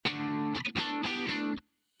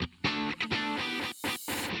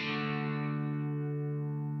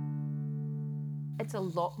it's a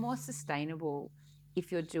lot more sustainable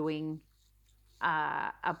if you're doing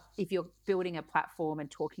if you're building a platform and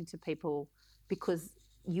talking to people because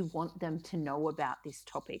you want them to know about this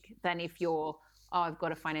topic than if you're, I've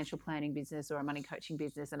got a financial planning business or a money coaching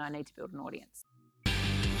business and I need to build an audience.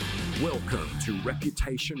 Welcome to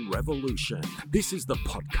Reputation Revolution. This is the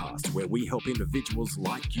podcast where we help individuals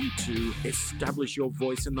like you to establish your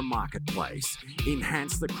voice in the marketplace,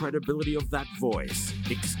 enhance the credibility of that voice,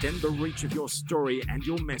 extend the reach of your story and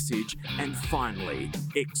your message, and finally,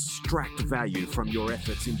 extract value from your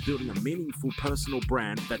efforts in building a meaningful personal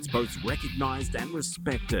brand that's both recognized and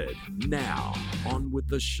respected. Now, on with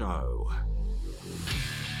the show.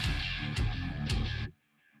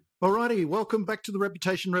 Alrighty, welcome back to the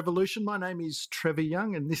Reputation Revolution. My name is Trevor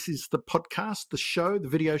Young, and this is the podcast, the show, the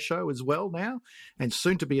video show as well now, and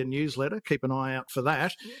soon to be a newsletter. Keep an eye out for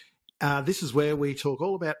that. This is where we talk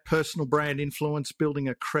all about personal brand influence, building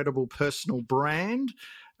a credible personal brand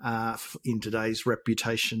in today's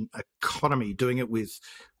reputation economy, doing it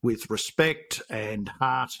with respect and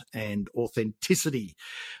heart and authenticity.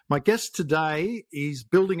 My guest today is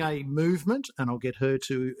building a movement, and I'll get her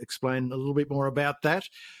to explain a little bit more about that.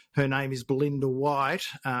 Her name is Belinda White.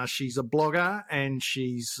 She's a blogger, and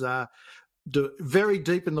she's very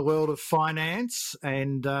deep in the world of finance,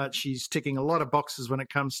 and she's ticking a lot of boxes when it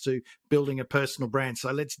comes to building a personal brand.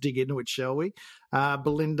 So let's dig into it, shall we?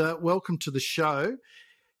 Belinda, welcome to the show.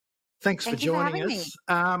 Thanks for joining us.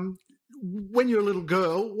 When you were a little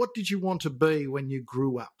girl, what did you want to be when you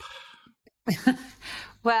grew up?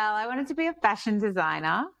 Well, I wanted to be a fashion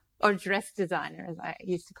designer, or dress designer, as I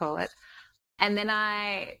used to call it. And then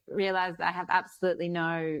I realised I have absolutely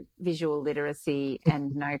no visual literacy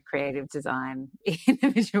and no creative design in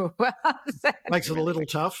the visual world. So Makes it a little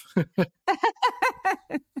tough.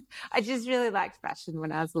 I just really liked fashion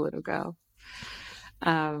when I was a little girl.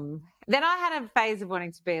 Then I had a phase of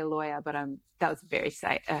wanting to be a lawyer, but that was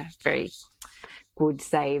a very good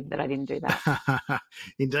save that I didn't do that.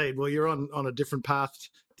 Indeed. Well, you're on a different path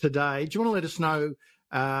today. Do you want to let us know?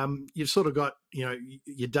 You've sort of got,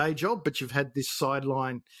 your day job, but you've had this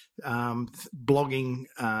sideline blogging,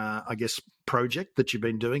 project that you've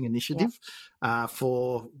been doing, initiative,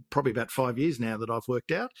 for probably about 5 years now that I've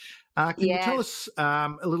worked out. Can you tell us a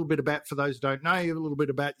little bit about, for those who don't know you, a little bit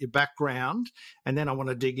about your background, and then I want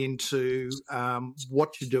to dig into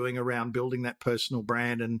what you're doing around building that personal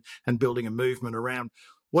brand and building a movement around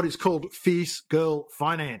what is called Fierce Girl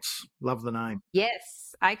Finance. Love the name.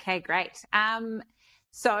 Yes. Okay, great.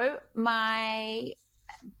 So my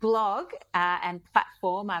blog and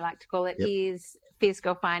platform, I like to call it, is Fierce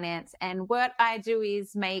Girl Finance. And what I do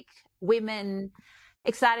is make women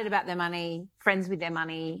excited about their money, friends with their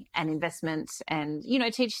money and investments, and,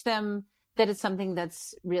 teach them that it's something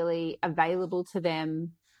that's really available to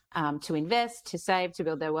them to invest, to save, to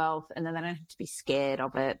build their wealth. And then they don't have to be scared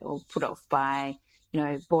of it or put off by,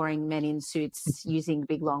 boring men in suits using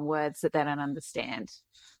big, long words that they don't understand.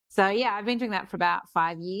 So, I've been doing that for about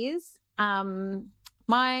 5 years.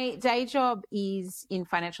 My day job is in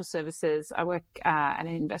financial services. I work as an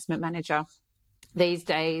investment manager these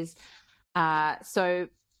days. So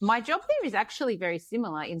my job there is actually very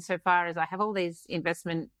similar insofar as I have all these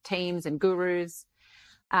investment teams and gurus,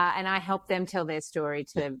 and I help them tell their story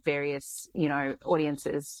to various,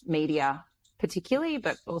 audiences, media particularly,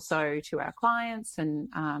 but also to our clients and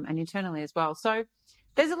internally as well. So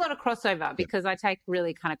there's a lot of crossover because I take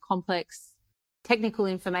really kind of complex technical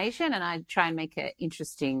information and I try and make it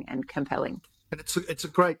interesting and compelling. And it's a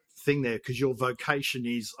great thing there because your vocation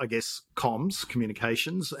is, I guess, comms,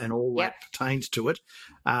 communications, and all that pertains to it.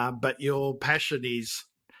 But your passion is,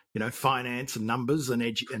 finance and numbers and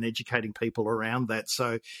educating people around that.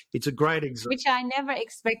 So it's a great example. Which I never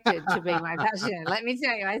expected to be my passion. Let me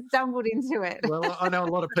tell you, I stumbled into it. Well, I know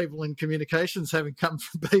a lot of people in communications having come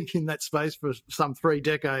from being in that space for some 3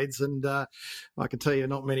 decades, and I can tell you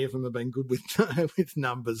not many of them have been good with with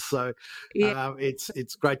numbers. So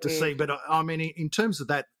it's great to see. But I mean, in terms of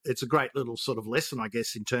that, it's a great little sort of lesson, I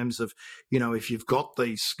guess, in terms of, if you've got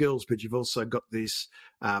these skills, but you've also got this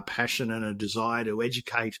passion and a desire to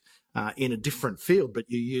educate in a different field, but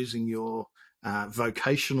you're using your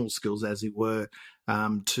vocational skills, as it were,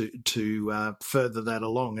 to further that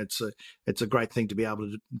along. It's a great thing to be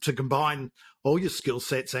able to combine all your skill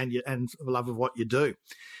sets and love of what you do.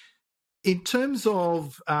 In terms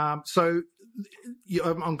of, so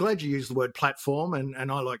I'm glad you used the word platform,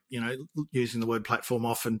 and I like using the word platform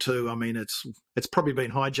often too. I mean, it's probably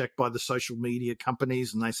been hijacked by the social media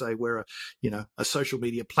companies, and they say we're a social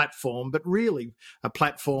media platform, but really a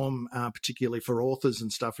platform, particularly for authors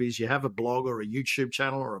and stuff, is you have a blog or a YouTube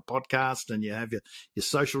channel or a podcast, and you have your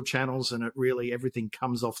social channels, and it really everything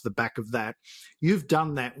comes off the back of that. You've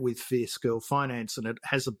done that with Fierce Girl Finance, and it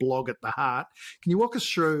has a blog at the heart. Can you walk us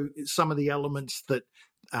through some of the elements that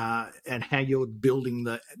and how you're building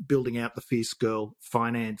out the Fierce Girl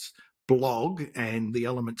Finance blog and the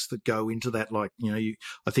elements that go into that? Like, I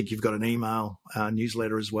think you've got an email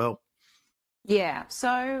newsletter as well. Yeah.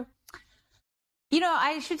 So,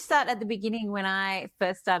 I should start at the beginning. When I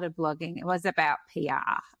first started blogging, it was about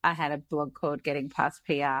PR. I had a blog called Getting Past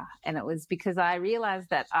PR, and it was because I realized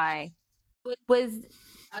that I was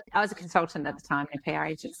a consultant at the time in a PR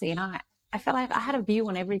agency, and I felt like I had a view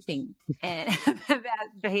on everything and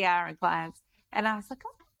about PR and clients. And I was like,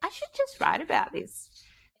 oh, I should just write about this.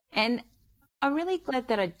 And I'm really glad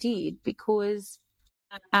that I did, because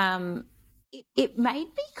it made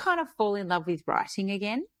me kind of fall in love with writing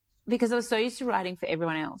again, because I was so used to writing for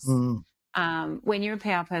everyone else. When you're a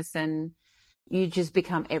PR person, you just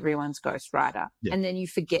become everyone's ghostwriter. Yeah. And then you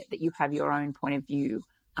forget that you have your own point of view,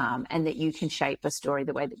 and that you can shape a story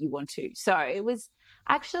the way that you want to. So it was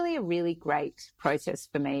actually a really great process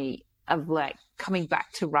for me of like coming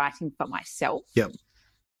back to writing for myself. Yep.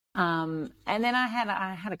 And then I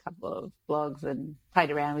had a couple of blogs and played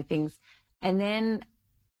around with things. And then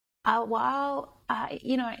while,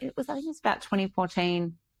 it was about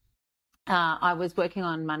 2014, I was working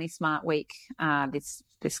on Money Smart Week,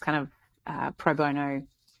 this kind of pro bono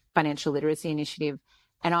financial literacy initiative.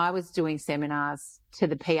 And I was doing seminars to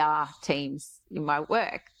the PR teams in my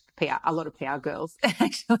work, a lot of PR girls,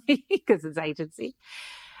 actually, because it's agency.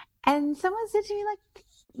 And someone said to me, like,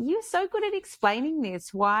 you're so good at explaining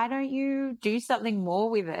this. Why don't you do something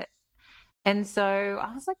more with it? And so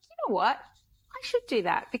I was like, you know what? I should do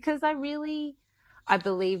that, because I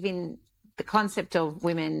believe in the concept of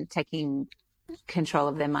women taking control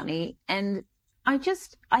of their money. And I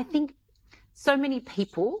think so many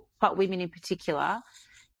people, but women in particular,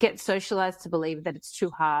 get socialized to believe that it's too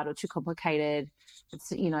hard or too complicated. It's,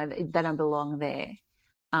 they don't belong there.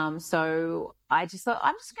 So I just thought,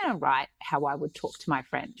 I'm just going to write how I would talk to my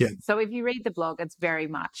friends. Yeah. So if you read the blog, it's very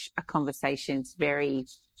much a conversation. It's very,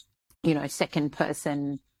 second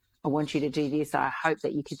person. I want you to do this. I hope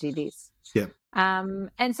that you could do this. Yeah.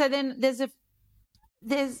 And so then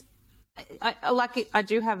I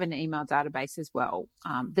do have an email database as well,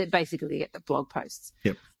 that basically get the blog posts.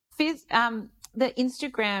 Yep. The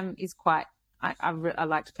Instagram is quite, I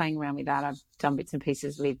liked playing around with that. I've done bits and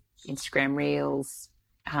pieces with Instagram Reels,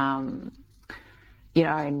 and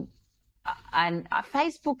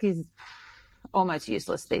Facebook is almost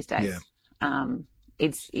useless these days. Yeah.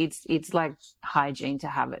 It's like hygiene to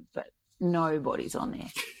have it, but nobody's on there.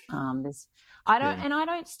 I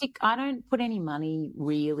don't put any money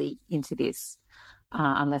really into this,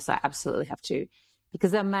 unless I absolutely have to,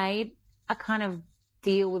 because I made a kind of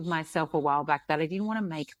deal with myself a while back that I didn't want to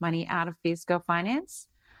make money out of Fierce Girl Finance,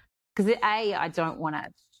 because I don't want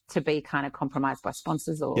it to be kind of compromised by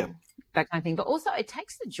sponsors or that kind of thing. But also it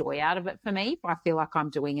takes the joy out of it for me if I feel like I'm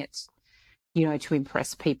doing it, to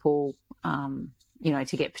impress people,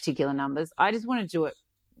 to get particular numbers. I just want to do it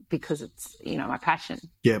because it's, my passion.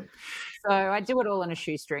 Yeah. So I do it all on a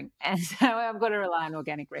shoestring, and so I've got to rely on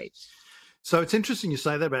organic reach. So it's interesting you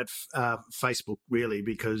say that about Facebook, really,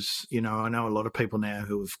 because, I know a lot of people now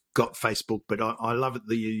who have got Facebook, but I love it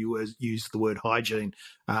that you use the word hygiene.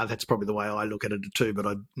 That's probably the way I look at it too, but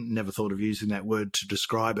I never thought of using that word to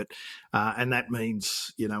describe it. And that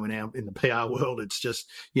means, in the PR world, it's just,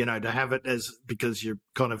 to have it as, because you're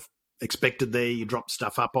kind of expected there, you drop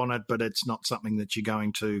stuff up on it, but it's not something that you're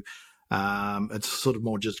going to it's sort of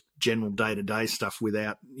more just general day-to-day stuff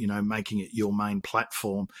without, making it your main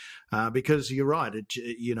platform, because you're right.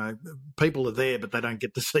 People are there, but they don't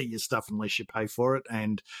get to see your stuff unless you pay for it.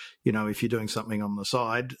 And, if you're doing something on the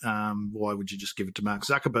side, why would you just give it to Mark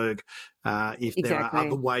Zuckerberg? If there are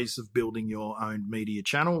other ways of building your own media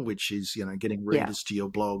channel, which is, getting readers to your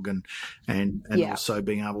blog and also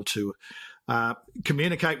being able to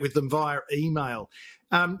communicate with them via email.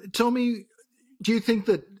 Tell me, do you think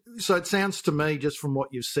that, so it sounds to me, just from what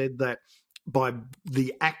you've said, that by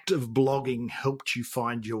the act of blogging helped you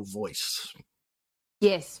find your voice?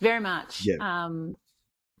 Yes, very much. Yeah.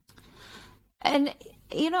 And,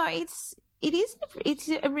 it's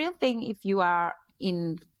a real thing if you are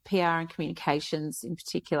in PR and communications in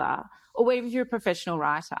particular, or if you're a professional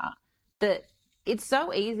writer, that it's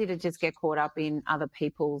so easy to just get caught up in other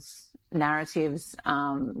people's narratives,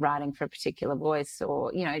 writing for a particular voice,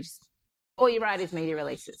 or, just all you write is media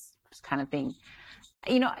releases kind of thing.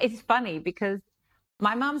 It's funny because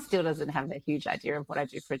my mum still doesn't have a huge idea of what I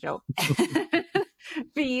do for a job.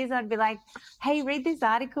 For years, I'd be like, hey, read this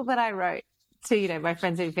article that I wrote to, my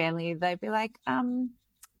friends and family. They'd be like,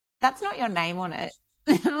 that's not your name on it.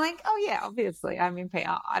 And I'm like, oh, yeah, obviously, I'm in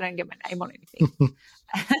PR. I don't get my name on anything.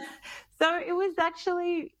 So it was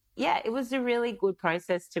actually, it was a really good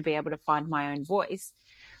process to be able to find my own voice,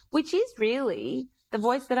 which is really the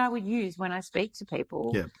voice that I would use when I speak to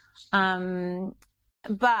people. Yeah.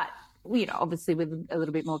 But, obviously with a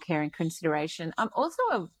little bit more care and consideration. I'm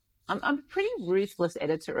also I'm a pretty ruthless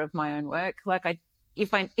editor of my own work. Like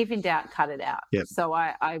if in doubt, cut it out. Yep. So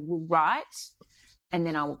I will write and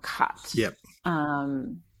then I will cut. Yep.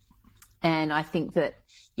 And I think that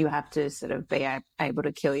you have to sort of be able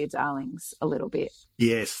to kill your darlings a little bit.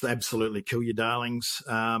 Yes, absolutely. Kill your darlings.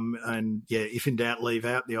 And if in doubt, leave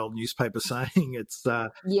out, the old newspaper saying. It's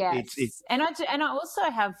yes. And I also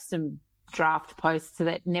have some draft posts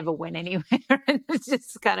that never went anywhere and it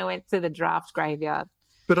just kind of went to the draft graveyard.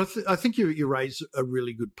 But I think you raise a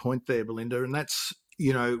really good point there, Belinda, and that's,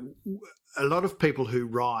 a lot of people who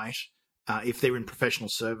write, if they're in professional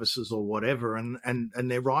services or whatever, and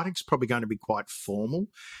their writing's probably going to be quite formal.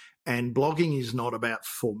 And blogging is not about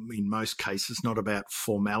in most cases, not about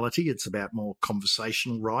formality. It's about more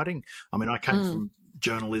conversational writing. I mean, I came from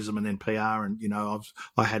journalism and then PR, and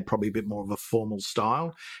I had probably a bit more of a formal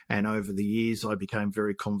style, and over the years I became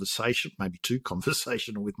very maybe too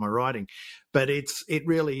conversational with my writing, but it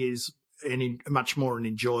really is much more an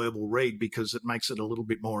enjoyable read because it makes it a little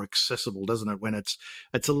bit more accessible, doesn't it, when it's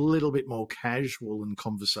a little bit more casual and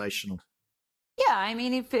conversational. Yeah, I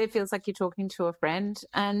mean, it feels like you're talking to a friend,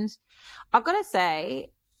 and I've got to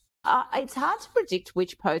say, it's hard to predict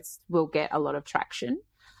which posts will get a lot of traction.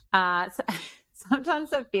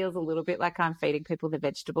 Sometimes it feels a little bit like I'm feeding people the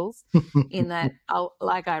vegetables in that,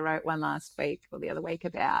 like I wrote one last week or the other week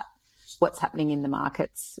about what's happening in the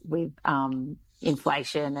markets with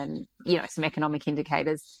inflation and, some economic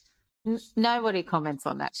indicators. Nobody comments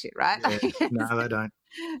on that shit, right? Yeah, no, they don't.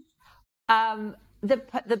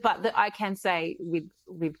 But I can say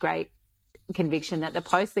with great conviction that the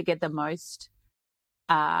posts that get the most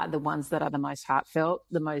are the ones that are the most heartfelt,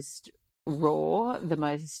 the most raw, the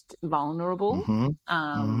most vulnerable.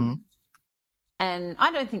 And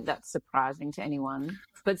I don't think that's surprising to anyone,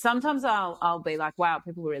 but sometimes I'll be like, wow,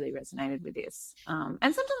 people really resonated with this. And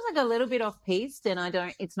sometimes I go a little bit off piste,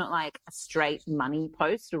 and it's not like a straight money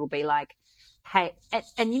post. It'll be like, hey,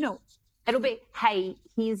 and it'll be, hey,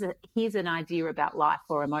 here's an idea about life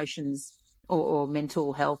or emotions or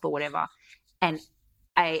mental health or whatever. And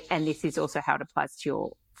this is also how it applies to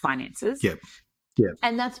your finances. Yep. Yeah.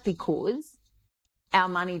 And that's because our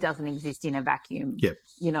money doesn't exist in a vacuum. Yep.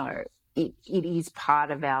 It is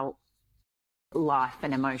part of our life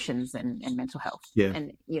and emotions and mental health. Yeah.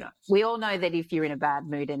 And, we all know that if you're in a bad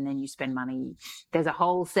mood and then you spend money, there's a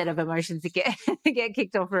whole set of emotions that get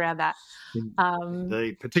kicked off around that.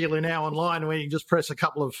 Indeed. Particularly now online, where you can just press a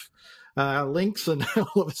couple of links and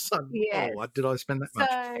all of a sudden, yes. Oh, did I spend that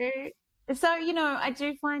much? So, I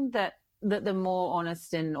do find that the more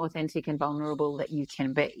honest and authentic and vulnerable that you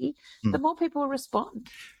can be, the more people respond.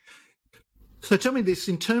 So tell me this,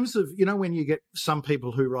 in terms of, when you get some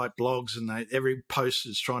people who write blogs and every post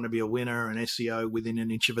is trying to be a winner and SEO within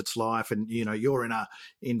an inch of its life, and, you're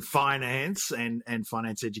in finance and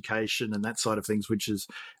finance education and that side of things, which is,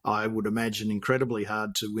 I would imagine, incredibly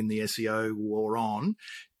hard to win the SEO war on.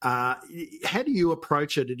 How do you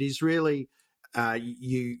approach it? It is really,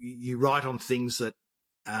 you write on things that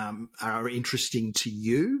are interesting to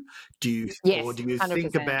you. Yes, or do you 100%.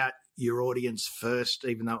 think about your audience first,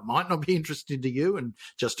 even though it might not be interesting to you, and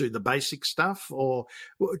just do the basic stuff? Or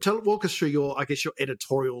walk us through your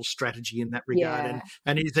editorial strategy in that regard. Yeah.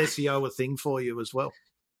 And is SEO a thing for you as well?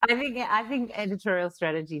 I think editorial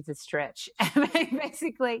strategy is a stretch.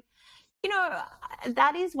 Basically,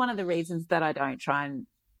 that is one of the reasons that I don't try and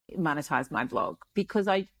monetize my blog, because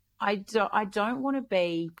I don't want to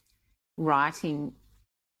be writing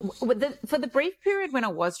for the brief period when I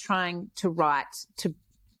was trying to write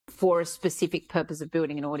for a specific purpose of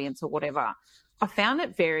building an audience or whatever. I found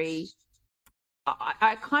it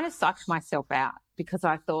I kind of sucked myself out, because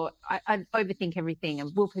I thought I'd overthink everything,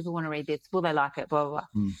 and will people want to read this? Will they like it? Blah, blah,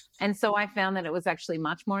 blah. And so I found that it was actually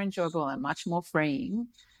much more enjoyable and much more freeing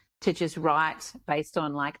to just write based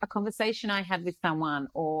on like a conversation I had with someone,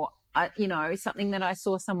 or, something that I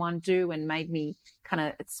saw someone do and made me kind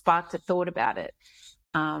of sparked a thought about it.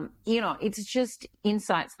 It's just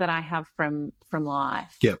insights that I have from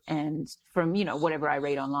life and from, whatever I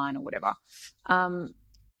read online or whatever. And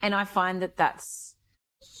I find my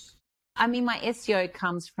SEO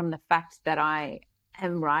comes from the fact that I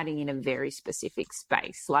am writing in a very specific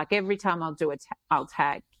space. Like every time I'll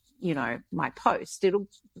tag, my post, there'll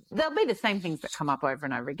be the same things that come up over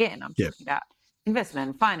and over again. I'm talking about investment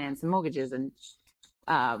and finance and mortgages and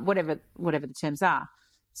whatever the terms are.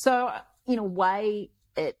 So in a way,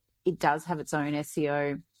 it does have its own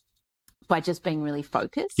SEO by just being really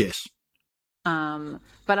focused. Yes. But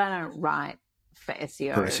I don't write for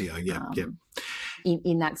SEO. For SEO,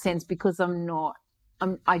 In that sense, because I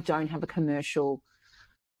don't have a commercial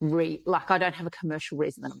I don't have a commercial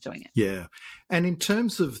reason that I'm doing it. Yeah. And in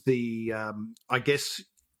terms of the, I guess,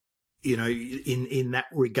 in that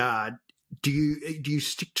regard, do you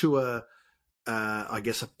stick to a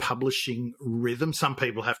publishing rhythm? Some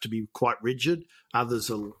people have to be quite rigid. Others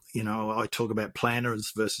are, I talk about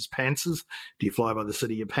planners versus pantsers. Do you fly by the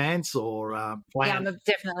seat of your pants or plan? Yeah, I'm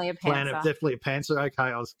definitely a pantser. Definitely a pantser. Okay,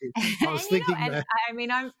 I was thinking that.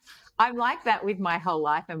 I'm like that with my whole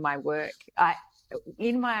life and my work.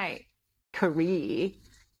 In my career,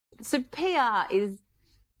 so PR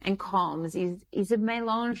and comms is a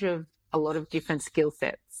melange of a lot of different skill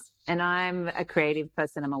sets. And I'm a creative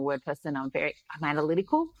person. I'm a word person. I'm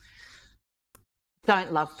analytical.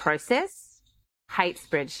 Don't love process. Hate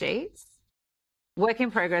spreadsheets. Work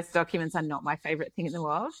in progress documents are not my favorite thing in the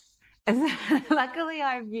world. And luckily,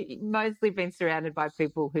 I've mostly been surrounded by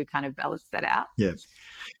people who kind of balance that out. Yeah.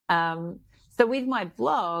 So with my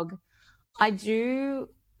blog, I do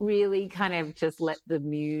really kind of just let the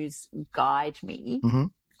muse guide me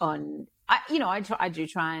on. I do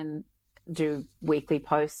try and do weekly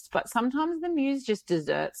posts, but sometimes the muse just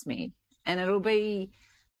deserts me, and it'll be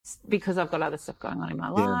because I've got other stuff going on in my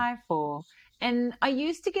life, and I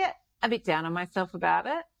used to get a bit down on myself about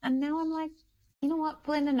it, and now I'm like, you know what,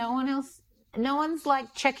 Belinda, no one's like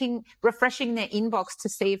refreshing their inbox to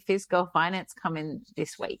see if Fizz Girl Finance come in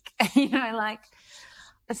this week,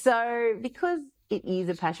 so because it is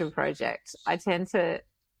a passion project, I tend to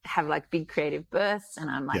have like big creative bursts, and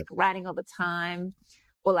I'm like writing all the time.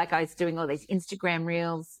 Or like I was doing all these Instagram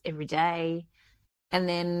reels every day. And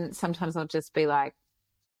then sometimes I'll just be like,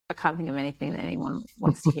 I can't think of anything that anyone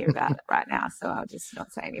wants to hear about it right now, so I'll just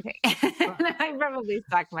not say anything. I probably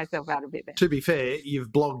psyched myself out a bit there. To be fair, you've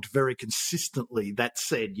blogged very consistently. That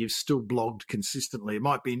said, you've still blogged consistently. It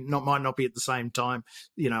might not be at the same time.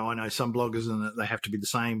 I know some bloggers and they have to be the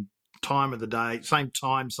same time of the day, same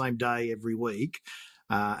time, same day every week,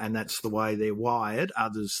 and that's the way they're wired.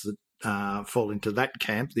 Others that fall into that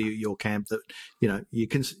camp, your camp, that you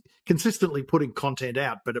can consistently putting content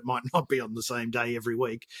out, but it might not be on the same day every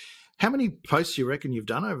week. How many posts do you reckon you've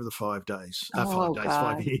done over the 5 days?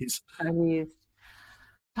 5 years. 5 years.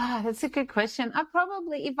 That's a good question. I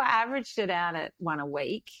probably, if I averaged it out at one a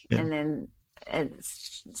week, and then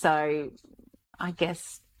so I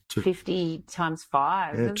guess 50 times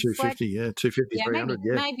 5. Yeah, 250. 250, 300.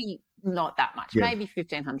 Maybe not that much. Yeah. Maybe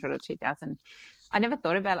 1,500 or 2,000. I never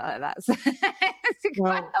thought about it like that. So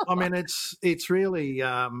it's really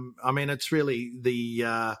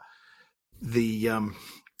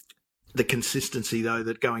the consistency though,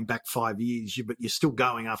 that going back 5 years, but you're still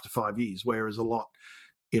going after 5 years, whereas a lot,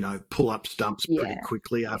 pull up stumps pretty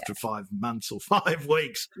quickly after 5 months or 5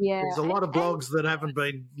 weeks. Yeah. There's a lot of blogs that haven't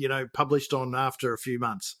been, published on after a few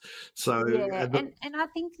months. So and I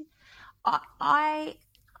think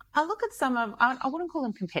I look at some of, I wouldn't call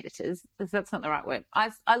them competitors, because that's not the right word.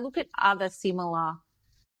 I look at other similar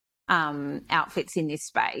outfits in this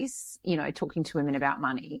space, talking to women about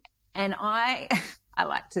money. And I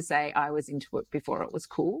like to say I was into it before it was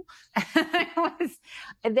cool.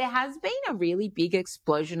 There has been a really big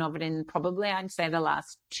explosion of it in probably, I'd say, the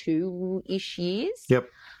last 2-ish years. Yep.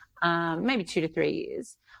 Maybe 2 to 3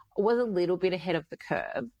 years. I was a little bit ahead of the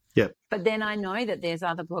curve. Yeah. But then I know that there's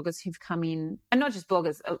other bloggers who've come in, and not just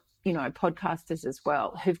bloggers, podcasters as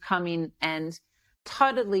well, who've come in and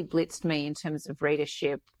totally blitzed me in terms of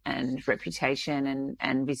readership and reputation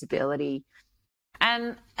and visibility.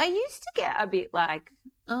 And I used to get a bit like,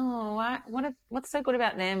 what's so good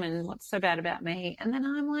about them and what's so bad about me? And then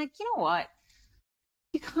I'm like, you know what?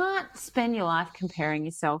 You can't spend your life comparing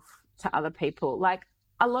yourself to other people. Like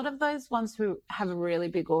a lot of those ones who have really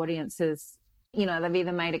big audiences, they've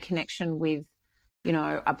either made a connection with,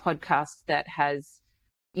 a podcast that has,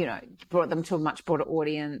 brought them to a much broader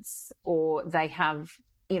audience, or they have,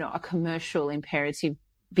 a commercial imperative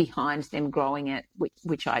behind them growing it,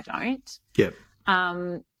 which I don't. Yep.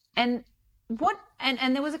 And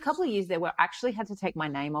there was a couple of years there where I actually had to take my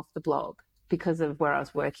name off the blog. because of where I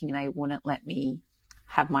was working, they wouldn't let me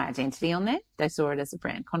have my identity on there. They saw it as a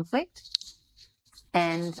brand conflict.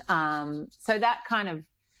 And so that kind of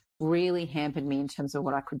really hampered me in terms of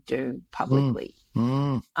what I could do publicly.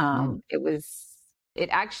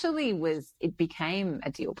 It became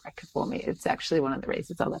a deal breaker for me. It's actually one of the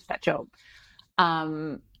reasons I left that job.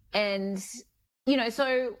 And,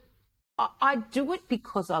 so I do it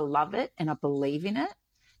because I love it and I believe in it.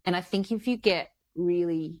 And I think if you get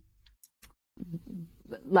really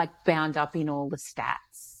bound up in all the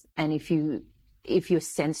stats, and if you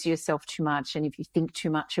censor yourself too much, and if you think too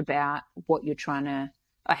much about what you're trying to,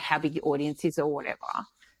 or how big your audience is or whatever,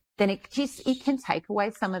 then it can take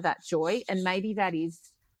away some of that joy. And maybe that is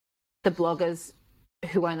the bloggers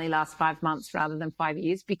who only last 5 months rather than 5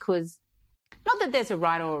 years, because not that there's a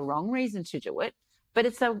right or a wrong reason to do it, but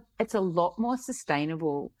it's a lot more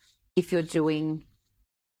sustainable if you're doing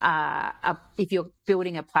if you're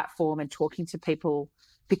building a platform and talking to people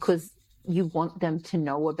because you want them to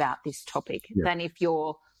know about this topic than if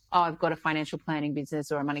you're, I've got a financial planning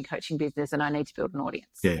business or a money coaching business and I need to build an audience.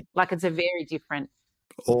 Yeah. It's a very different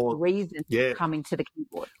reason coming to the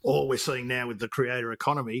keyboard. Or we're seeing now with the creator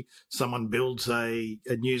economy, someone builds a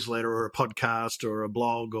newsletter or a podcast or a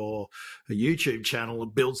blog or a YouTube channel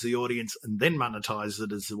and builds the audience and then monetizes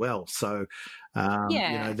it as well. So, that's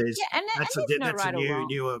a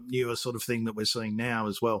newer sort of thing that we're seeing now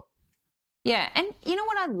as well. Yeah. And you know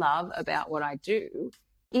what I love about what I do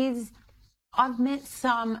is I've met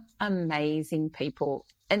some amazing people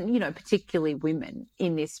and, particularly women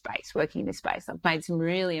in this space, working in this space. I've made some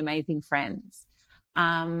really amazing friends.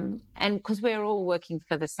 And because we're all working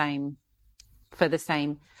for the same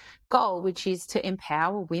goal, which is to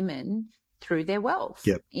empower women through their wealth,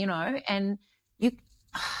 and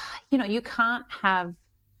you can't have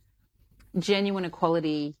genuine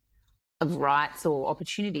equality of rights or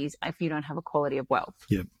opportunities if you don't have equality of wealth.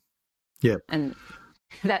 Yep. Yep. And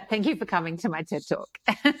thank you for coming to my TED Talk.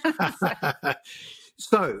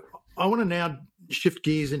 So I want to now shift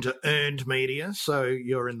gears into earned media. So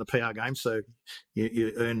you're in the PR game, so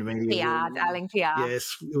you earned media. PR, darling, PR.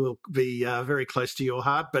 Yes, will be very close to your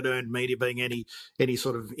heart, but earned media being any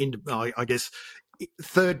sort of, I guess,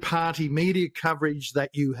 third-party media coverage that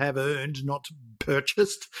you have earned, not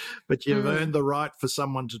purchased, but you've earned the right for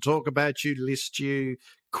someone to talk about you, list you,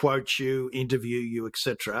 quote you, interview you,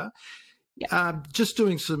 etc. Yep. Just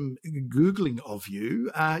doing some Googling of you,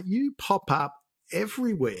 you pop up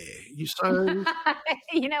everywhere. You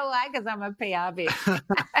you know why? Because I'm a PR bitch.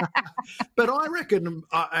 But I reckon,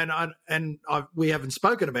 we haven't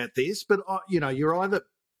spoken about this, but you're either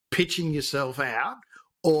pitching yourself out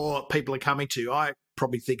or people are coming to you. I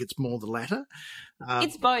probably think it's more the latter.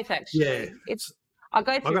 It's both, actually. Yeah, I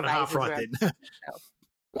go through. I got it half right then.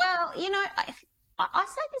 Well, I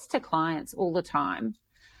say this to clients all the time.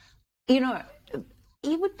 You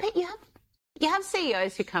have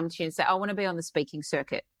CEOs who come to you and say, I want to be on the speaking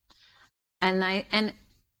circuit. And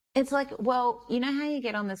it's like, well, you know how you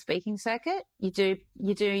get on the speaking circuit? You do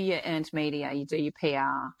your earned media, you do your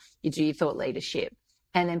PR, you do your thought leadership.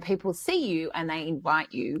 And then people see you and they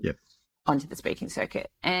invite you onto the speaking circuit.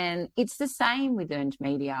 And it's the same with earned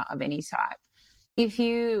media of any type. If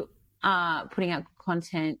you are putting out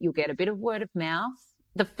content, you'll get a bit of word of mouth.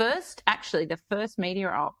 The first media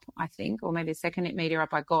op, I think, or maybe the second media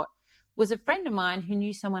op I got, was a friend of mine who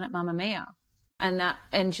knew someone at Mamma Mia, and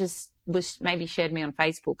just maybe shared me on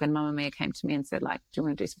Facebook, and Mamma Mia came to me and said, do you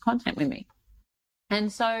want to do some content with me?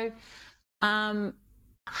 And so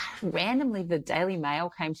randomly the Daily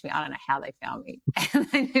Mail came to me. I don't know how they found me.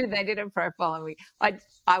 And they did a profile on me.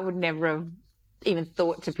 I would never have even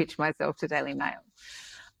thought to pitch myself to Daily Mail.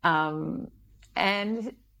 And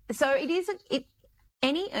so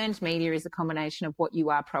any earned media is a combination of what you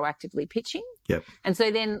are proactively pitching. Yep. And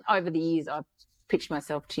so then over the years, I've pitched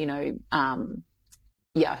myself to,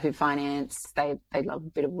 Yahoo Finance. They love a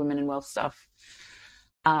bit of women and wealth stuff.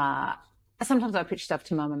 Sometimes I pitch stuff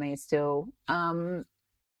to Mamma Mia still. So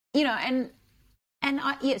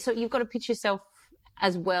you've got to pitch yourself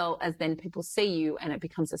as well as then people see you, and it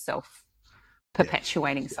becomes a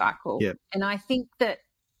self-perpetuating cycle. Yep. And I think that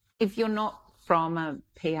if you're not from a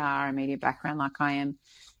PR and media background like I am,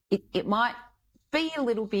 it might be a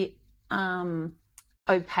little bit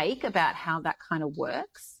opaque about how that kind of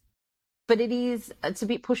works, but it's a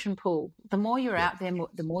bit push and pull. The more you're out there,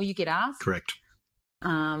 the more you get asked. Correct.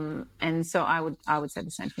 And so I would say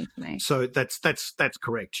the same thing for me. So that's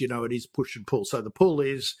correct. You know, it is push and pull. So the pull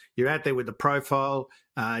is you're out there with the profile.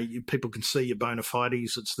 People can see your bona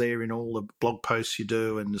fides. It's there in all the blog posts you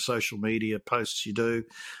do and the social media posts you do.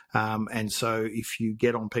 And so if you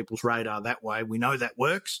get on people's radar that way, we know that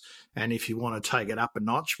works. And if you want to take it up a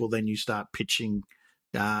notch, well, then you start pitching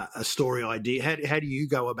a story idea. How do you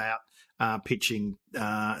go about pitching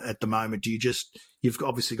at the moment? You've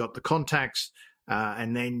obviously got the contacts.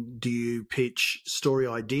 And then do you pitch story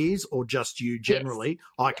ideas or just you generally, yes,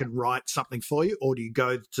 I can write something for you, or do you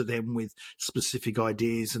go to them with specific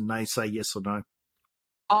ideas and they say yes or no?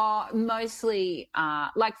 Mostly,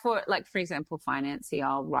 for example, Financy,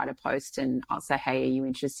 I'll write a post and I'll say, hey, are you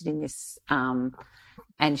interested in this? And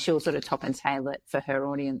she'll sort of top and tail it for her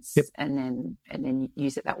audience, yep, and then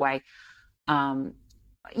use it that way. A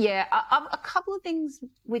couple of things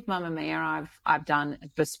with Mamma Mia I've done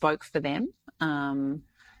bespoke for them.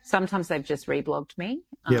 Sometimes they've just reblogged me.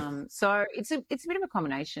 Yep. So it's a bit of a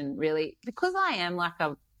combination, really. Because I am like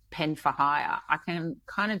a pen for hire, I can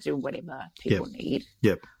kind of do whatever people, yep, need.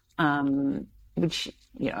 Yep. Which,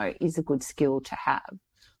 is a good skill to have.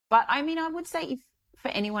 But I mean, I would say if for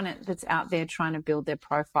anyone that's out there trying to build their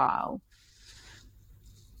profile,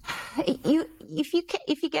 if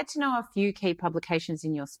you get to know a few key publications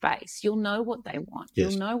in your space, you'll know what they want.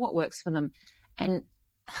 Yes. You'll know what works for them. And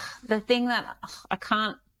the thing that I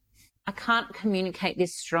can't communicate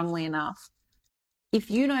this strongly enough. If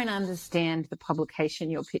you don't understand the publication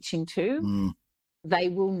you're pitching to, they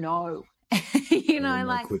will know.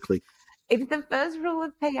 Like quickly. It's the first rule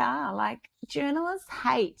of PR. Like journalists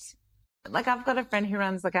hate. Like I've got a friend who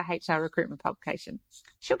runs like a HR recruitment publication.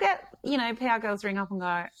 She'll get, PR girls ring up and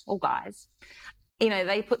go, oh guys,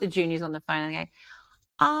 they put the juniors on the phone and they go,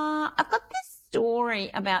 I've got this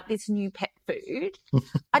story about this new pet food.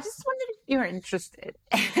 I just wondered if you're interested.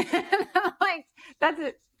 I'm like, that's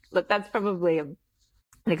it. Look, that's probably an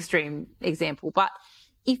extreme example. But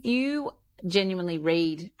if you genuinely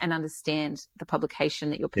read and understand the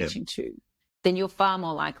publication that you're pitching, yep, to, then you're far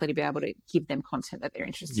more likely to be able to give them content that they're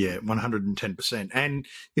interested in. Yeah, 110%. And,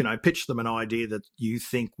 pitch them an idea that you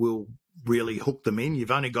think will really hook them in.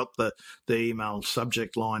 You've only got the email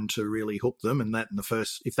subject line to really hook them, and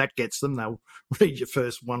if that gets them, they'll read your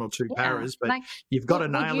first one or two paras, but you've got to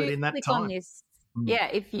nail it in that time. On this? Yeah,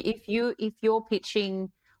 if you're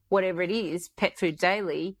pitching whatever it is, Pet Food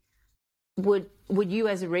Daily, would you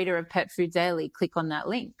as a reader of Pet Food Daily click on that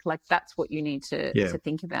link? Like that's what you need to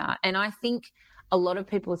think about. And I think a lot of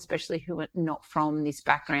people, especially who are not from this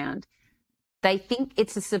background, they think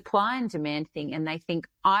it's a supply and demand thing, and they think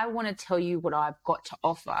I want to tell you what I've got to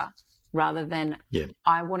offer rather than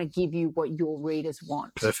I want to give you what your readers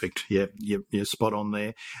want. Perfect. Yeah, you're spot on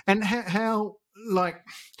there. And how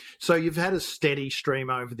so you've had a steady stream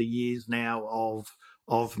over the years now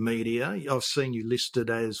of media. I've seen you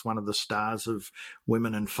listed as one of the stars of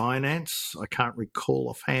Women in Finance. I can't recall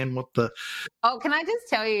offhand what the... Oh, can I just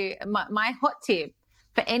tell you my hot tip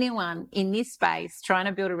for anyone in this space trying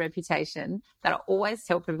to build a reputation that I always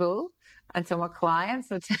tell people and tell my clients,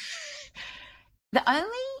 the only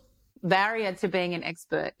barrier to being an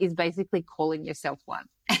expert is basically calling yourself one.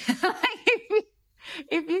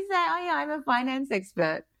 If you say, oh yeah, I'm a finance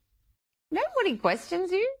expert, nobody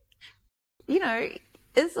questions you.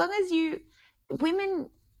 As long as women,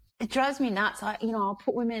 it drives me nuts. I'll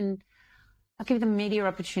put women, I'll give them media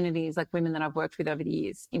opportunities, like women that I've worked with over the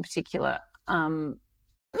years in particular.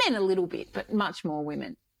 Men a little bit, but much more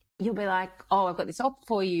women. You'll be like, oh, I've got this op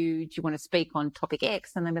for you. Do you want to speak on topic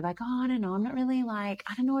X? And they'll be like, oh, I don't know. I'm not really I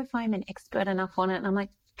don't know if I'm an expert enough on it. And I'm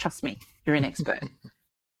like, trust me, you're an expert.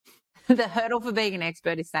 The hurdle for being an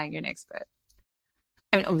expert is saying you're an expert.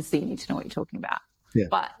 I mean, obviously you need to know what you're talking about,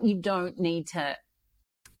 but you don't need to,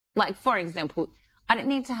 for example, I don't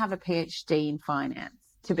need to have a PhD in finance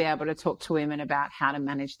to be able to talk to women about how to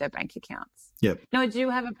manage their bank accounts. Yep. Now, I do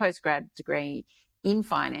have a postgrad degree in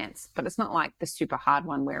finance, but it's not like the super hard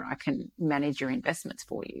one where I can manage your investments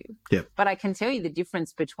for you. Yep. But I can tell you the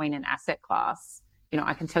difference between an asset class.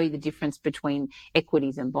 I can tell you the difference between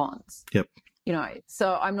equities and bonds. Yep.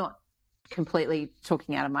 So I'm not completely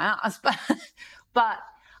talking out of my ass, but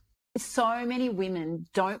so many women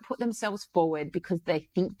don't put themselves forward because they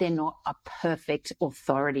think they're not a perfect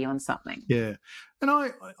authority on something. Yeah. And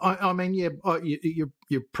I mean, you're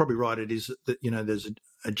probably right. It is that, there's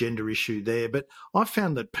a gender issue there, but I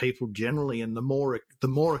found that people generally, and the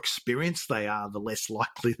more experienced they are, the less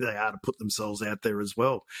likely they are to put themselves out there as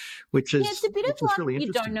well, which is, it's a bit of really you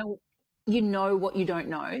interesting. don't know, what you don't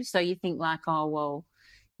know. So you think oh, well,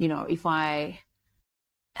 if I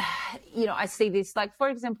see this, for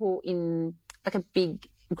example, in like a big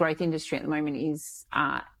growth industry at the moment is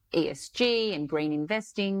ESG and green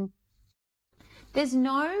investing. There's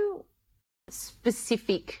no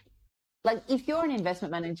specific, like if you're an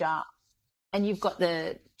investment manager and you've got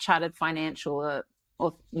the Chartered Financial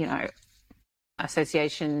or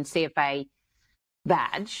Association CFA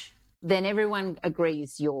badge, then everyone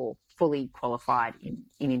agrees you're fully qualified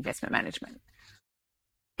in investment management.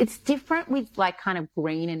 It's different with like kind of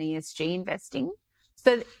green and ESG investing.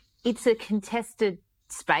 So it's a contested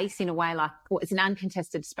space in a way, like, or it's an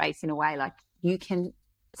uncontested space in a way, like you can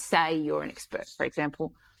say you're an expert, for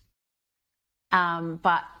example.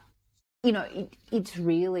 But, it's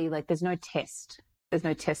really like there's no test. There's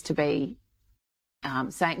no test to be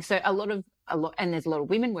saying. So and there's a lot of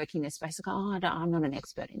women working in this space. Like, I'm not an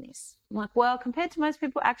expert in this. I'm like, well, compared to most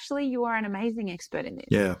people, actually, you are an amazing expert in this.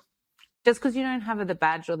 Yeah. Just because you don't have the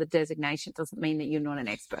badge or the designation doesn't mean that you're not an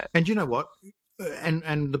expert. And you know what?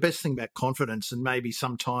 And the best thing about confidence, and maybe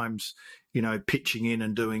sometimes, pitching in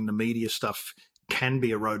and doing the media stuff can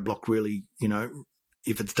be a roadblock, really,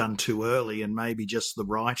 if it's done too early, and maybe just the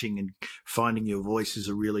writing and finding your voice is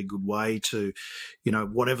a really good way to,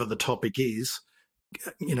 whatever the topic is,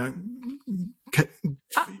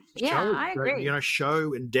 I agree.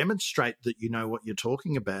 Show and demonstrate that you know what you're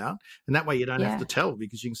talking about, and that way you don't have to tell,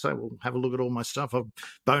 because you can say, "Well, have a look at all my stuff. I've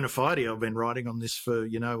bona fide. I've been writing on this for a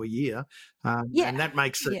year," and that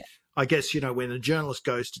makes it. I guess when a journalist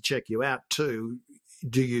goes to check you out too,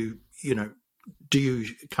 do you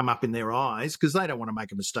come up in their eyes, because they don't want to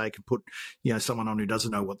make a mistake and put someone on who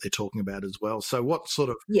doesn't know what they're talking about as well. So what sort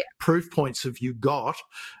of proof points have you got,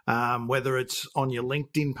 whether it's on your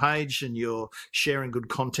LinkedIn page and you're sharing good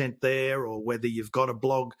content there, or whether you've got a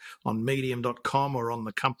blog on medium.com or on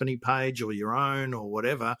the company page or your own or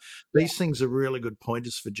whatever? These things are really good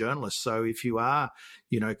pointers for journalists. So if you are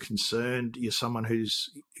concerned, you're someone who's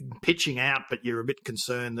pitching out but you're a bit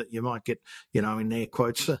concerned that you might get in air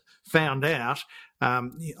quotes found out,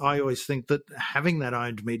 I always think that having that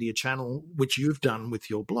owned media channel, which you've done with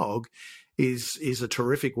your blog, is a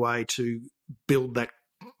terrific way to build that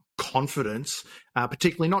confidence,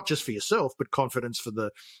 particularly not just for yourself, but confidence for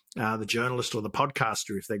the journalist or the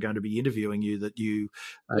podcaster if they're going to be interviewing you, that you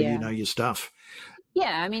know your stuff.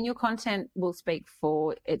 Yeah, I mean, your content will speak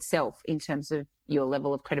for itself in terms of your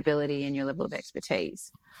level of credibility and your level of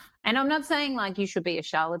expertise. And I'm not saying like you should be a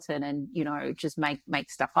charlatan and, just make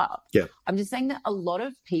stuff up. Yeah. I'm just saying that a lot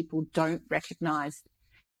of people don't recognize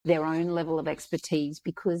their own level of expertise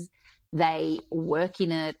because they work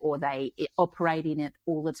in it or they operate in it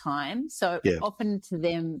all the time. So it often to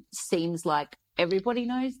them seems like everybody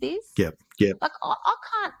knows this. Yeah. Yeah. Like I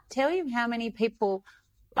can't tell you how many people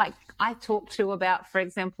like I talk to about, for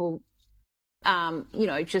example,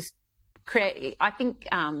 just create. I think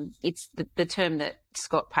it's the term that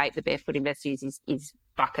Scott Pate, the Barefoot Investor, uses is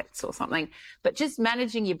buckets or something. But just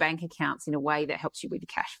managing your bank accounts in a way that helps you with your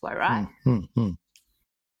cash flow, right? Mm-hmm.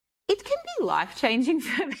 It can be life-changing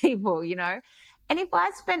for people, And if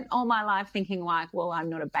I spent all my life thinking like, well, I'm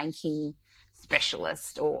not a banking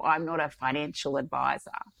specialist or I'm not a financial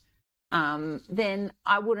advisor, then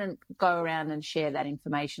I wouldn't go around and share that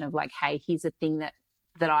information of like, hey, here's a thing that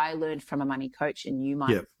I learned from a money coach and you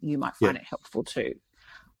might find it helpful too.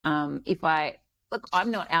 I'm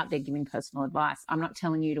not out there giving personal advice. I'm not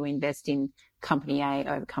telling you to invest in company A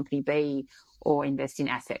over company B or invest in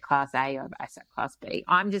asset class A over asset class B.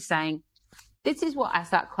 I'm just saying this is what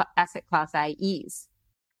asset class A is.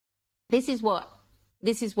 This is what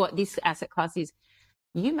this asset class is.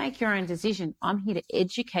 You make your own decision. I'm here to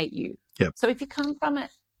educate you. Yep. So if you come from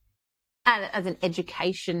it as an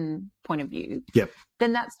education point of view,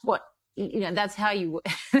 then that's what that's how you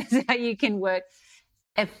can work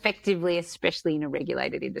effectively, especially in a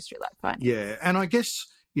regulated industry like finance. Yeah, and I guess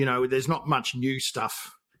there's not much new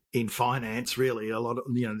stuff in finance, really. A lot of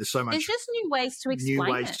there's so much. There's just new ways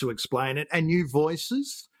to explain it, and new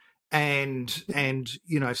voices. And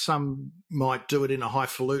some might do it in a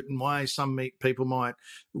highfalutin way. Some people might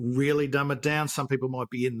really dumb it down. Some people might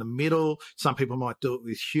be in the middle. Some people might do it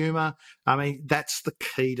with humour. I mean, that's the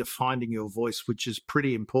key to finding your voice, which is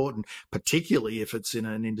pretty important, particularly if it's in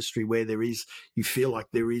an industry where you feel like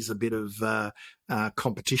there is a bit of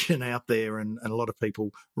competition out there and a lot of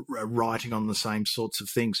people writing on the same sorts of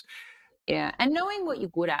things. Yeah, and knowing what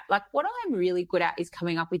you're good at. Like what I'm really good at is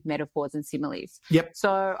coming up with metaphors and similes. Yep.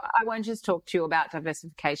 So I won't just talk to you about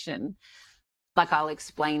diversification. Like I'll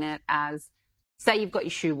explain it as, say you've got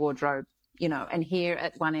your shoe wardrobe, and here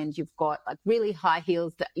at one end you've got like really high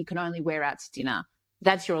heels that you can only wear out to dinner.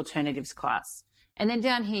 That's your alternatives class. And then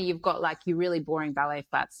down here you've got like your really boring ballet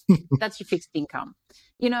flats. That's your fixed income.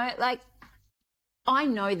 Like I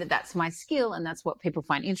know that that's my skill and that's what people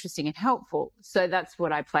find interesting and helpful. So that's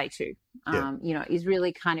what I play to, is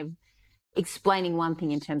really kind of explaining one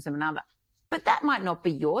thing in terms of another. But that might not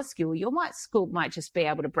be your skill. Your skill might just be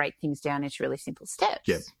able to break things down into really simple steps.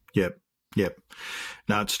 Yep.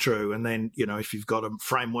 No, it's true. And then, if you've got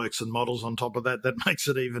frameworks and models on top of that, that makes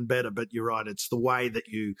it even better. But you're right. It's the way that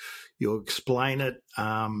you explain it,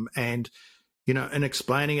 and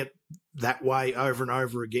explaining it that way over and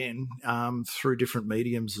over again, through different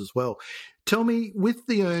mediums as well. Tell me, with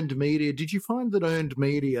the earned media, did you find that earned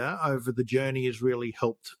media over the journey has really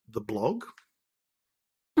helped the blog?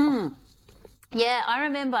 Yeah, I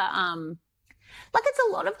remember, it's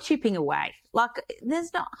a lot of chipping away.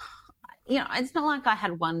 There's not, it's not like I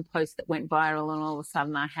had one post that went viral and all of a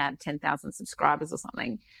sudden I had 10,000 subscribers or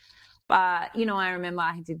something. But, I remember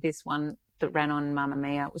I did this one that ran on Mamma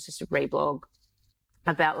Mia. It was just a reblog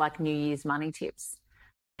about New Year's money tips.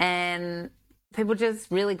 And people just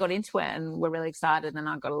really got into it and were really excited, and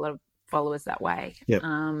I got a lot of followers that way. Yep.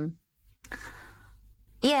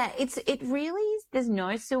 Yeah, it really is. There's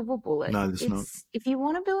no silver bullet. No, there's not. If you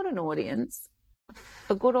want to build an audience,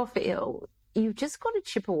 for good or for ill, you've just got to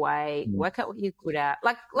chip away, work out what you're good at.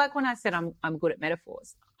 Like when I said I'm good at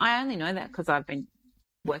metaphors, I only know that because I've been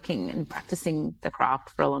working and practicing the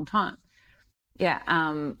craft for a long time. Yeah,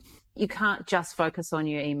 you can't just focus on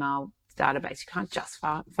your email database. You can't just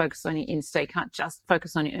focus on your Insta. You can't just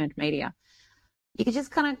focus on your earned media. You can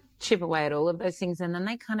just kind of chip away at all of those things, and then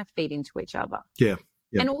they kind of feed into each other. Yeah.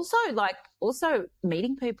 And also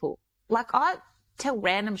meeting people. I tell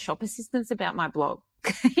random shop assistants about my blog,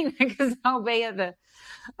 because I'll be at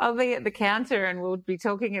the counter and we'll be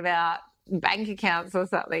talking about bank accounts or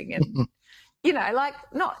something, and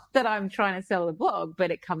not that I'm trying to sell the blog,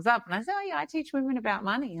 but it comes up and I say, oh yeah, I teach women about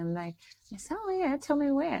money, and they say, oh yeah, tell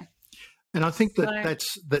me where. And I think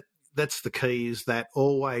that's the key, is that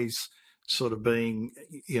always sort of being,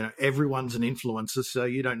 everyone's an influencer, so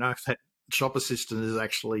you don't know if that shop assistant has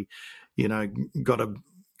actually, got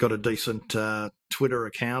a decent Twitter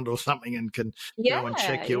account or something and can go and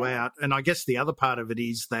check you out. And I guess the other part of it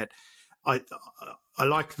is that I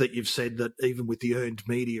like that you've said that even with the earned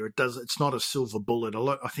media, it's not a silver bullet.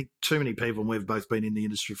 I think too many people, and we've both been in the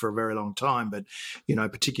industry for a very long time, but,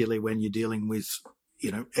 particularly when you're dealing with,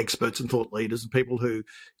 experts and thought leaders and people who,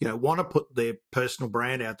 want to put their personal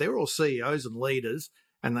brand out there, or CEOs and leaders,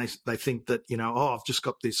 and they think that, I've just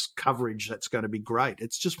got this coverage that's going to be great.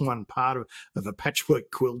 It's just one part of a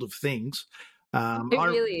patchwork quilt of things. It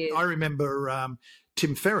really is. I remember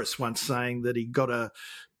Tim Ferriss once saying that he got an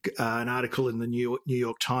article in the New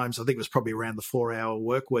York Times. I think it was probably around the 4-hour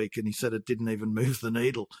work week, and he said it didn't even move the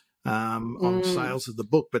needle on sales of the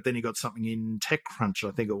book. But then he got something in TechCrunch,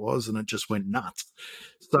 I think it was, and it just went nuts.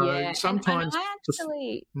 So sometimes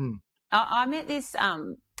I met this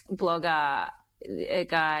blogger, a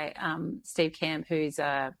guy, Steve Camp, who's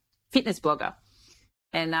a fitness blogger,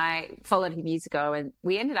 and I followed him years ago, and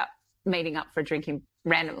we ended up meeting up for drinking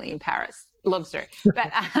randomly in Paris. Long story,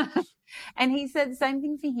 but and he said the same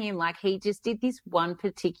thing for him. He just did this one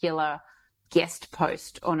particular guest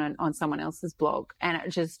post on someone else's blog, and it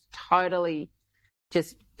just totally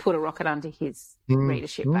just put a rocket under his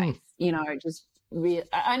readership base. Just real,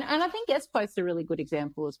 and I think guest posts are a really good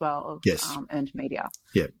example as well of earned media.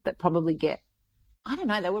 Yeah, that probably get. I don't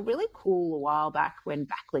know. They were really cool a while back when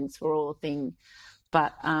backlinks were all a thing,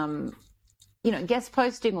 but guest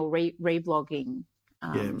posting or reblogging.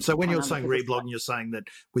 So when you're saying reblogging, you're saying that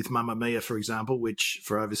with Mamma Mia, for example, which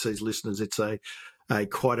for overseas listeners, it's a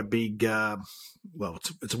quite a big.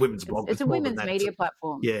 It's a women's blog. It's a women's media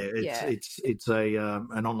platform. Yeah, it's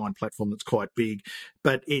an online platform that's quite big,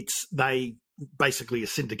 but they basically are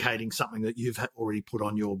syndicating something that you've already put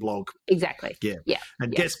on your blog. Exactly. Yeah.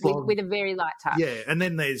 And guest blog with a very light touch. Yeah, and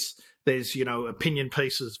then there's opinion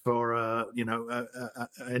pieces for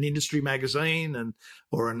an industry magazine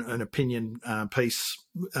or an opinion piece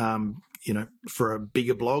for a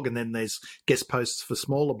bigger blog, and then there's guest posts for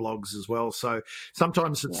smaller blogs as well. So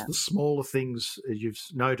sometimes it's the smaller things, as you've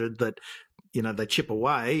noted, that they chip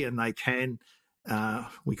away, and they can.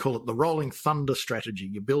 We call it the rolling thunder strategy.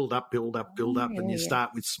 You build up, and you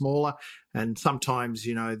start with smaller. And sometimes,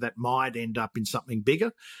 that might end up in something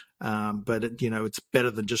bigger. But it's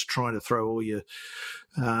better than just trying to throw all your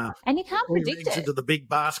and you can't predict it into the big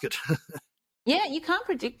basket. Yeah, you can't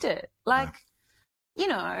predict it.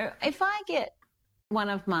 If I get one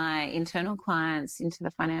of my internal clients into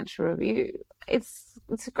the financial review, it's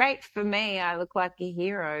great for me. I look like a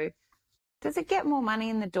hero. Does it get more money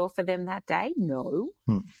in the door for them that day? No.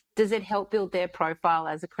 Does it help build their profile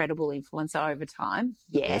as a credible influencer over time?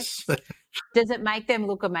 Yes. Does it make them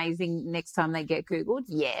look amazing next time they get Googled?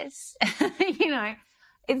 Yes.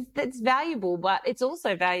 It's valuable, but it's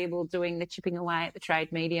also valuable doing the chipping away at the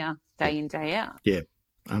trade media day in, day out. Yeah.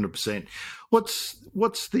 100%. What's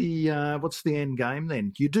the end game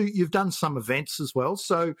then? You've done some events as well,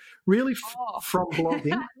 so really from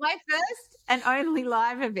blogging. My first and only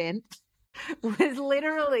live event was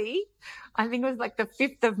literally, I think it was like the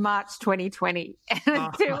 5th of March 2020,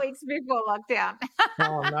 and 2 weeks before lockdown.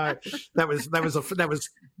 Oh no, that was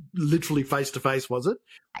literally face to face, was it?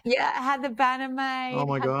 Yeah, I had the banner made. Oh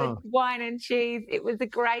my God, the wine and cheese. It was a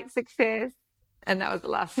great success. And that was the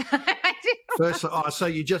last time I did. So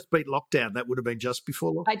you just beat lockdown. That would have been just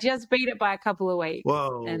before lockdown. I just beat it by a couple of weeks.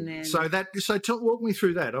 Whoa! And then... walk me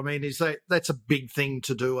through that. I mean, that's a big thing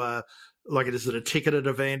to do? Is it a ticketed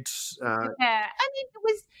event? Yeah, I mean,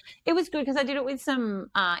 it was good because I did it with some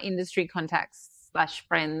industry contacts /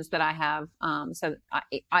 friends that I have. So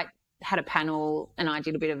I had a panel and I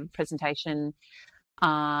did a bit of a presentation.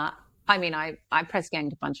 I mean, I press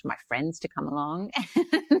ganged a bunch of my friends to come along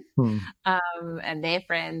and their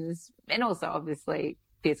friends, and also obviously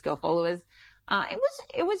Fierce Girl followers.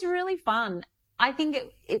 It was really fun. I think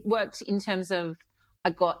it worked in terms of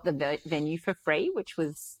I got the venue for free, which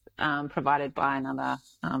was provided by another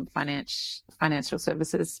financial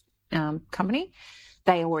services company.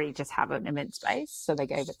 They already just have an event space, so they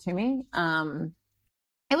gave it to me.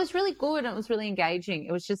 It was really good and it was really engaging.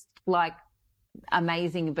 It was just like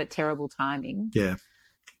amazing but terrible timing. Yeah.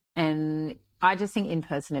 And I just think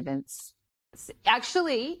in-person events.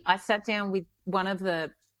 Actually, I sat down with one of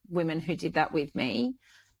the women who did that with me.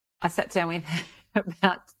 I sat down with her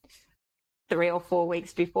about 3 or 4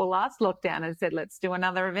 weeks before last lockdown and said, let's do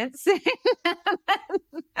another event soon.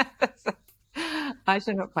 I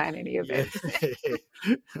should not plan any events. Yeah.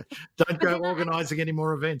 Don't go organising any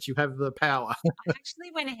more events. You have the power. I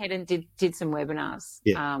actually went ahead and did some webinars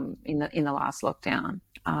in the last lockdown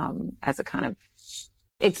as a kind of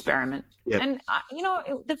experiment. Yep. And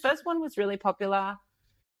the first one was really popular.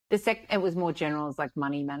 The second, it was more general, it was like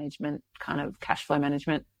money management, kind of cash flow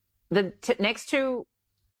management. The next two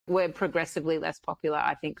were progressively less popular,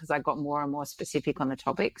 I think, because I got more and more specific on the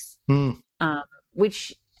topics,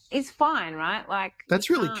 which is fine, right? Like that's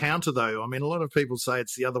really counter, though. I mean, a lot of people say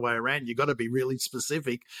it's the other way around. You've got to be really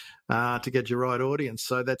specific to get your right audience.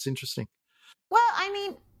 So that's interesting. Well, I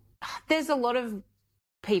mean, there's a lot of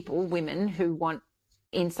people, women, who want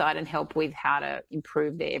insight and help with how to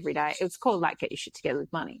improve their everyday. It's called like Get Your Shit Together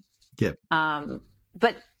with Money. Yeah.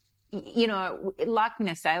 But like in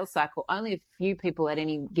a sales cycle, only a few people at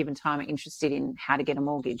any given time are interested in how to get a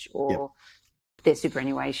mortgage or their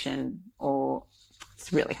superannuation, or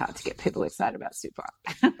it's really hard to get people excited about super.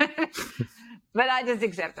 But I just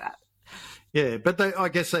accept that. Yeah, but I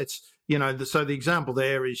guess that's, so the example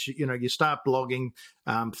there is, you start blogging,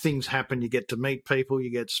 things happen, you get to meet people, you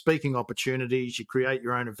get speaking opportunities, you create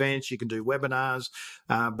your own events, you can do webinars.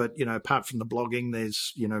 But, apart from the blogging,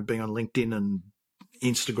 there's, being on LinkedIn and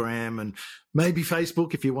Instagram and maybe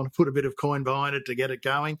Facebook if you want to put a bit of coin behind it to get it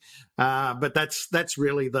going. But that's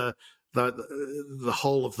really the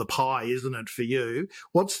whole of the pie, isn't it, for you?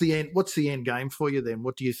 What's the end game for you then?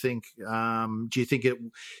 What do you think? Do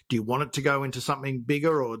you want it to go into something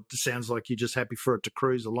bigger, or it sounds like you're just happy for it to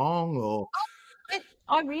cruise along? Or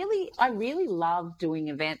I really love doing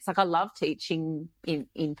events. Like I love teaching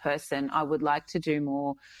in person. I would like to do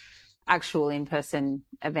more actual in-person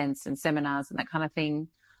events and seminars and that kind of thing.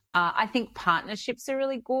 I think partnerships are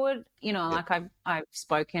really good. Like I've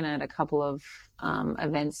spoken at a couple of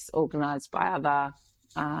events organised by other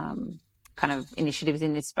kind of initiatives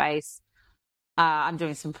in this space. I'm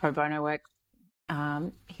doing some pro bono work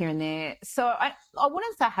here and there. So I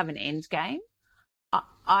wouldn't say I have an end game.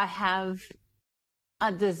 I have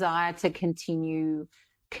a desire to continue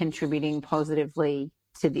contributing positively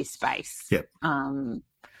to this space. Yep.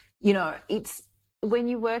 It's when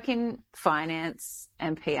you work in finance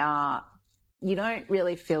and PR, you don't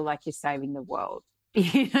really feel like you're saving the world.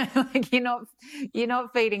 Like you're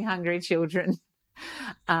not feeding hungry children.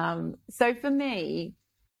 So for me,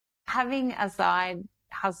 having a side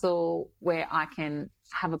hustle where I can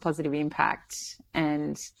have a positive impact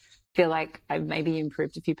and feel like I've maybe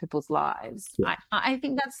improved a few people's lives, I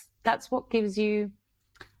think that's what gives you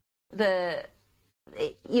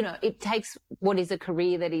it takes what is a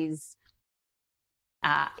career that is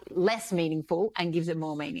less meaningful and gives it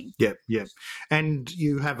more meaning. Yep. And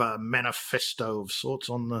you have a manifesto of sorts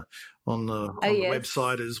on the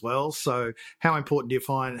website as well. So how important do you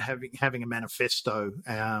find having a manifesto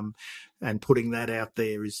and putting that out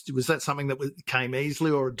there? Was that something that came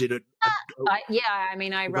easily, or did it? I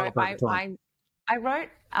I wrote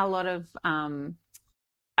a lot of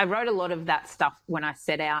that stuff when I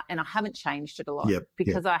set out, and I haven't changed it a lot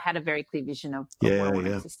because I had a very clear vision of what I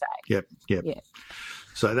wanted to say. Yep. Yeah.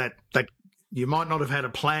 So that you might not have had a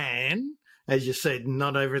plan, as you said,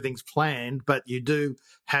 not everything's planned, but you do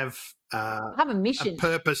have a mission, a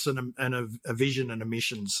purpose, and a vision and a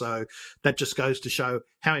mission. So that just goes to show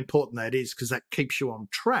how important that is, because that keeps you on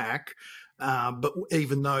track. But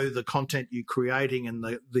even though the content you're creating and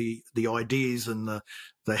the ideas and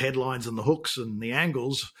the headlines and the hooks and the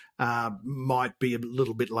angles might be a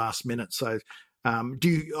little bit last minute. So I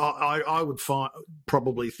would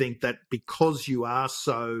probably think that because you are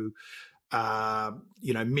so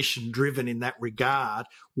mission driven in that regard,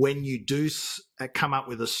 when you do come up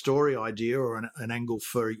with a story idea or an angle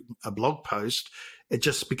for a blog post, it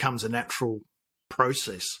just becomes a natural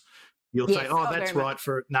process. You'll say, that's right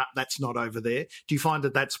for it. No, that's not over there. Do you find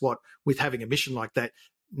that that's what, with having a mission like that,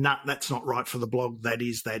 no, that's not right for the blog, that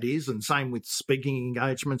is. And same with speaking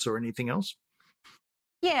engagements or anything else?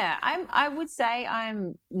 Yeah, I would say I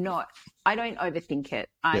don't overthink it.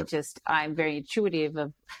 I'm very intuitive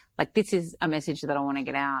of, like, this is a message that I want to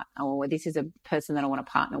get out, or this is a person that I want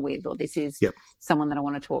to partner with, or this is someone that I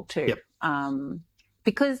want to talk to.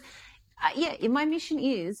 Because, my mission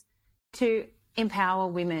is to empower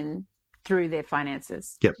women through their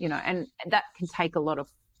finances, and that can take a lot of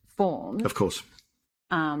forms, of course.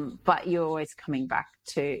 But you're always coming back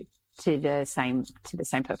to the same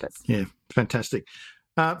purpose. Yeah, fantastic.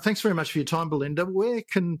 Thanks very much for your time, Belinda. Where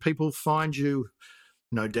can people find you?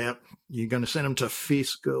 No doubt you're going to send them to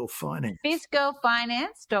Fierce Girl Finance.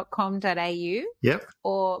 fiercegirlfinance.com.au. Yep.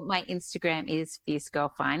 Or my Instagram is Fierce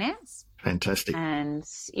Girl Finance. Fantastic. And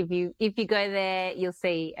if you go there, you'll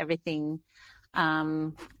see everything.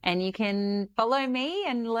 And you can follow me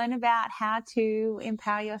and learn about how to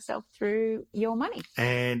empower yourself through your money.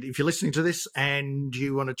 And if you're listening to this and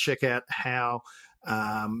you want to check out how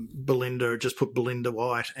Belinda, just put Belinda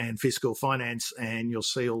White and Fiscal Finance, and you'll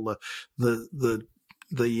see all the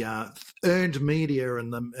earned media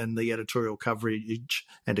and the editorial coverage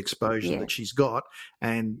and exposure that she's got.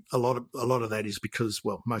 And a lot of that is because,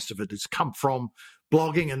 well, most of it has come from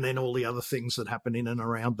blogging and then all the other things that happen in and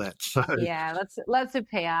around that. So lots of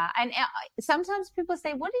PR. And sometimes people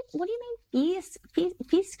say, what do you mean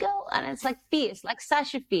fiscal? And it's like fierce, like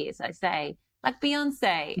Sasha Fierce, I say. Like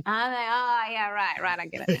Beyonce. And I'm like, yeah, right, I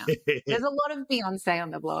get it now. There's a lot of Beyonce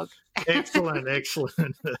on the blog. Excellent.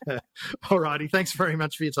 All righty. Thanks very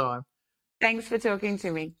much for your time. Thanks for talking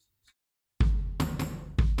to me.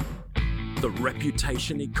 The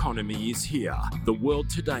reputation economy is here. The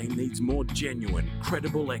world today needs more genuine,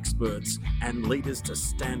 credible experts and leaders to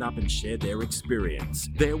stand up and share their experience,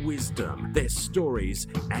 their wisdom, their stories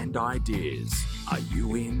and ideas. Are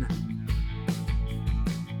you in?